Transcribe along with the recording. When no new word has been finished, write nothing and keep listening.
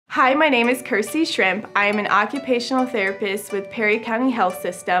Hi, my name is Kirsty Shrimp. I am an occupational therapist with Perry County Health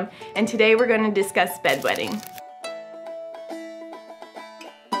System, and today we're going to discuss bedwetting.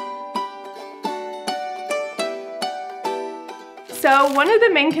 So one of the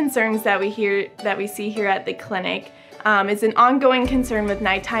main concerns that we see here at the clinic is an ongoing concern with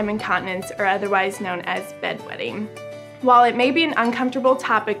nighttime incontinence, or otherwise known as bedwetting. While it may be an uncomfortable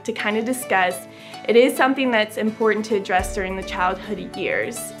topic to kind of discuss, it is something that's important to address during the childhood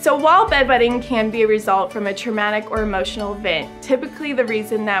years. So while bedwetting can be a result from a traumatic or emotional event, typically the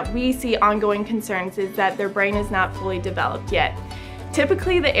reason that we see ongoing concerns is that their brain is not fully developed yet.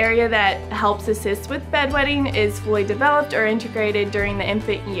 Typically, the area that helps assist with bedwetting is fully developed or integrated during the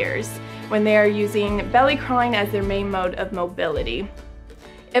infant years, when they are using belly crawling as their main mode of mobility.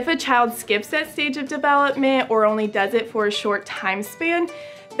 If a child skips that stage of development or only does it for a short time span,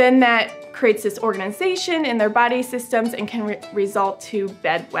 then that creates disorganization in their body systems and can result to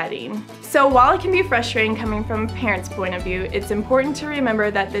bedwetting. So while it can be frustrating coming from a parent's point of view, it's important to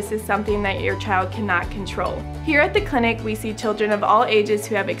remember that this is something that your child cannot control. Here at the clinic, we see children of all ages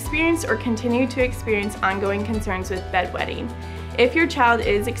who have experienced or continue to experience ongoing concerns with bedwetting. If your child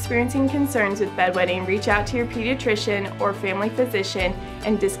is experiencing concerns with bedwetting, reach out to your pediatrician or family physician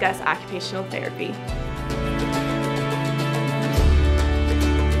and discuss occupational therapy.